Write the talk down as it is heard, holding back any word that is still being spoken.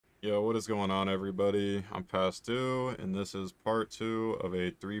Yo, what is going on, everybody? I'm PastDue, and this is part 2 of a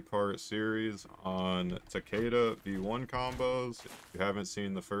 3-part series on Takeda V1 combos. If you haven't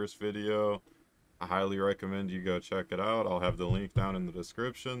seen the first video, I highly recommend you go check it out. I'll have the link down in the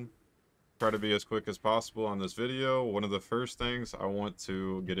description. Try to be as quick as possible on this video. One of the first things I want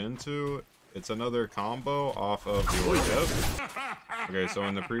to get into, it's another combo off of your hip. Okay, so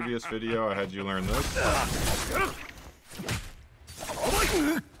in the previous video, I had you learn this.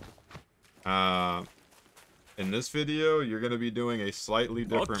 In this video, you're going to be doing a slightly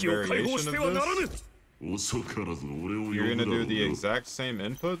different variation of this. You're going to do the exact same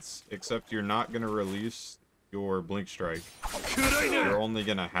inputs, except you're not going to release your blink strike. You're only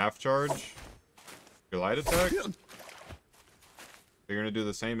going to half charge your light attack. You're going to do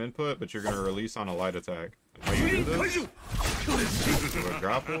the same input, but you're going to release on a light attack. How you do this? Do a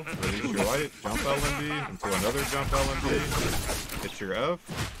grapple, release your light, jump LMB into another jump LMB, hit your F,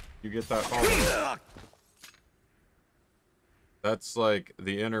 you get that follow-up. That's like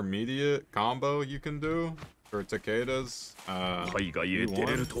the intermediate combo you can do for Takeda's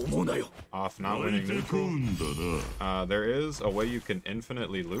V1 off not winning neutral. There is a way you can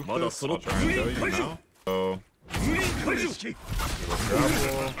infinitely loop this. I'll try and show you now. So, grapple,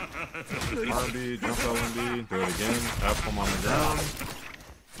 RB, jump LMB, do it again, F them on the ground.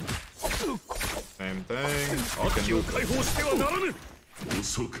 Same thing. You can loop.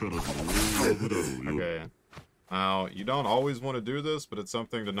 Okay. Now, you don't always want to do this, but it's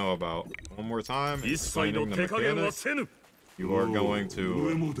something to know about. One more time, explaining the mechanic. You are going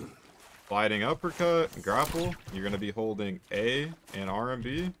to sliding uppercut, grapple. You're going to be holding A and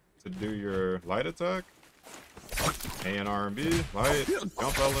RMB to do your light attack. A and RMB, light,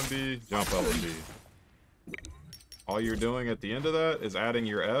 jump LMB, jump LMB. All you're doing at the end of that is adding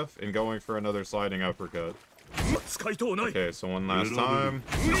your F and going for another sliding uppercut. Okay, so one last time.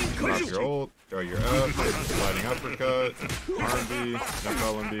 Drop your ult, throw your F, sliding uppercut, RMB, jump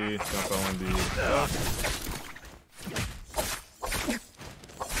LMB, jump LMB, F.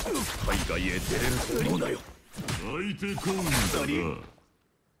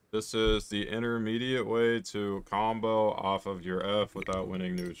 This is the intermediate way to combo off of your F without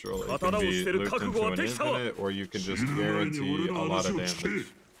winning neutral. It can be looped into an infinite, or you can just guarantee a lot of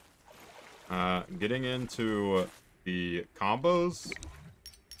damage. Getting into the combos,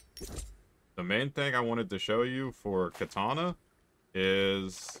 the main thing I wanted to show you for Katana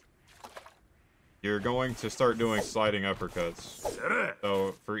is you're going to start doing sliding uppercuts.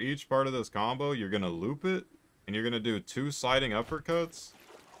 So for each part of this combo, you're going to loop it, and you're going to do 2 sliding uppercuts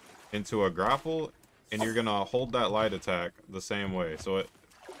into a grapple, and you're going to hold that light attack the same way. So it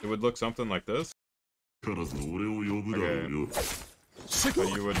would look something like this. Okay. So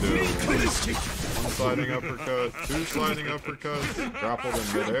you would do 1 sliding uppercut, 2 sliding uppercuts, grappled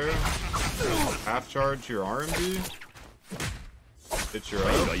in midair, half charge your RMB, hit your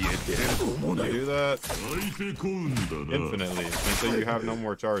up, you do that infinitely until you have no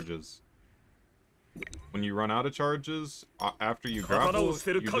more charges. When you run out of charges, after you grapple, you just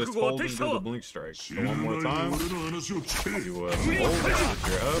hold and do the blink strike. So one more time, you hold, hit your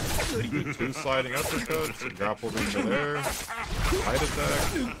up, you do 2 sliding uppercuts, grapple in midair, light attack,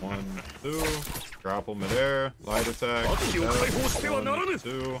 1, 2, grapple midair, light attack, F, 1,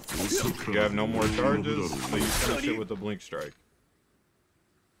 2. You have no more charges, so you finish it with the blink strike.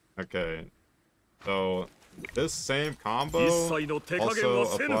 Okay, so this same combo also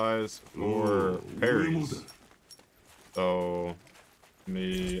applies for parries. So, let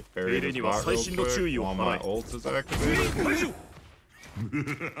me parry this bot real quick while my ult is activated.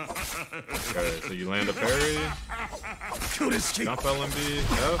 Okay, so you land a parry, jump LMB,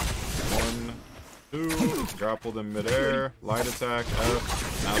 F, 1, 2, grappled in midair, light attack,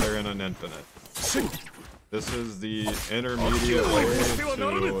 F, now they're in an infinite. This is the intermediate way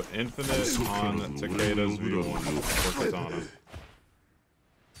to infinite on Takeda's V1 for Katana.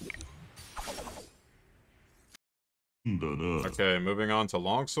 Okay, moving on to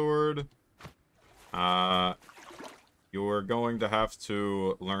longsword. You're going to have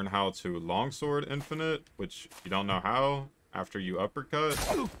to learn how to longsword infinite, which you don't know how, after you uppercut.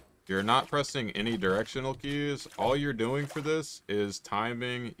 You're not pressing any directional keys. All you're doing for this is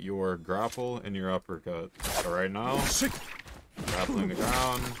timing your grapple and your uppercut. So right now, grappling the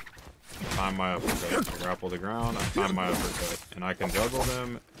ground, time my uppercut. Grapple the ground, I time my uppercut. And I can juggle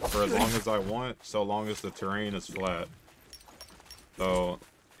them for as long as I want, so long as the terrain is flat. So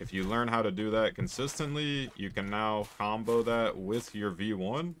if you learn how to do that consistently, you can now combo that with your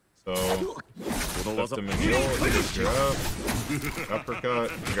V1. So, lift him and heal, you lift your up, uppercut,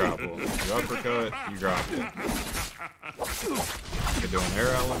 you grapple. You uppercut, you grapple. could do an air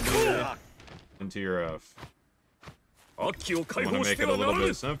LMB into your F. You want to make it a little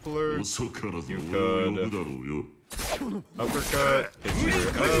bit simpler, you could uppercut, hit your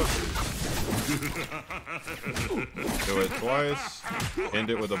F, do it twice,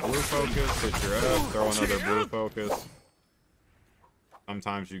 end it with a blue focus, hit your F, throw another blue focus.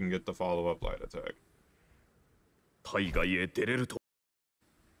 Sometimes you can get the follow-up light attack.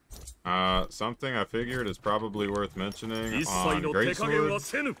 Something I figured is probably worth mentioning on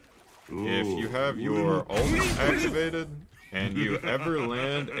Greatsword. If you have your ult activated and you ever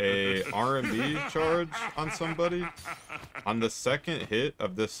land a R&B charge on somebody, on the second hit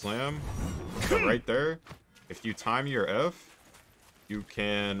of this slam, so right there, if you time your F, you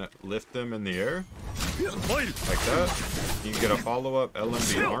can lift them in the air, like that. You can get a follow-up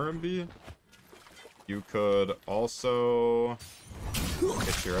LMB R&B. You could also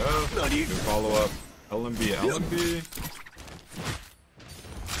hit your F, you follow-up LMB LMB.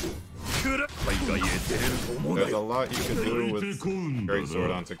 There's a lot you can do with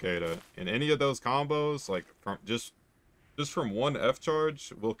Greatsword on Takeda. And any of those combos, like from just from one F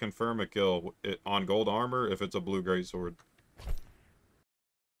charge, will confirm a kill on gold armor if it's a blue Greatsword.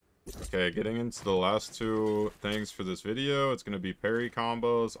 Okay, getting into the last two things for this video, it's going to be parry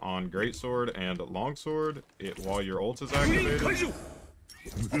combos on Greatsword and Longsword while your ult is activated.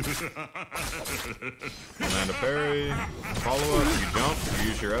 Land a parry, follow up, you jump, you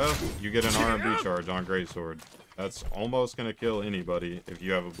use your F, you get an R&B charge on Greatsword. That's almost going to kill anybody if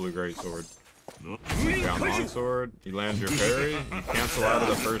you have a blue Greatsword. Down Longsword, you land your parry, you cancel out of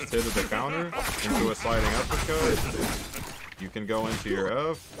the first hit of the counter into a sliding uppercut. You can go into your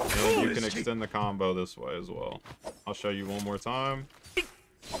F, and you can extend the combo this way as well. I'll show you one more time.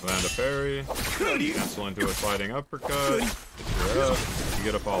 Land a parry, cancel into a sliding uppercut, hit your F, you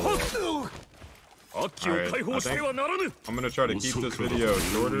get a follow-up. Alright, I think I'm going to try to keep this video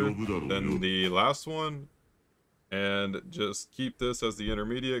shorter than the last one, and just keep this as the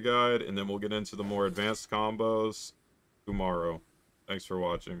intermediate guide, and then we'll get into the more advanced combos tomorrow. Thanks for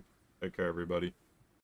watching. Take care, everybody.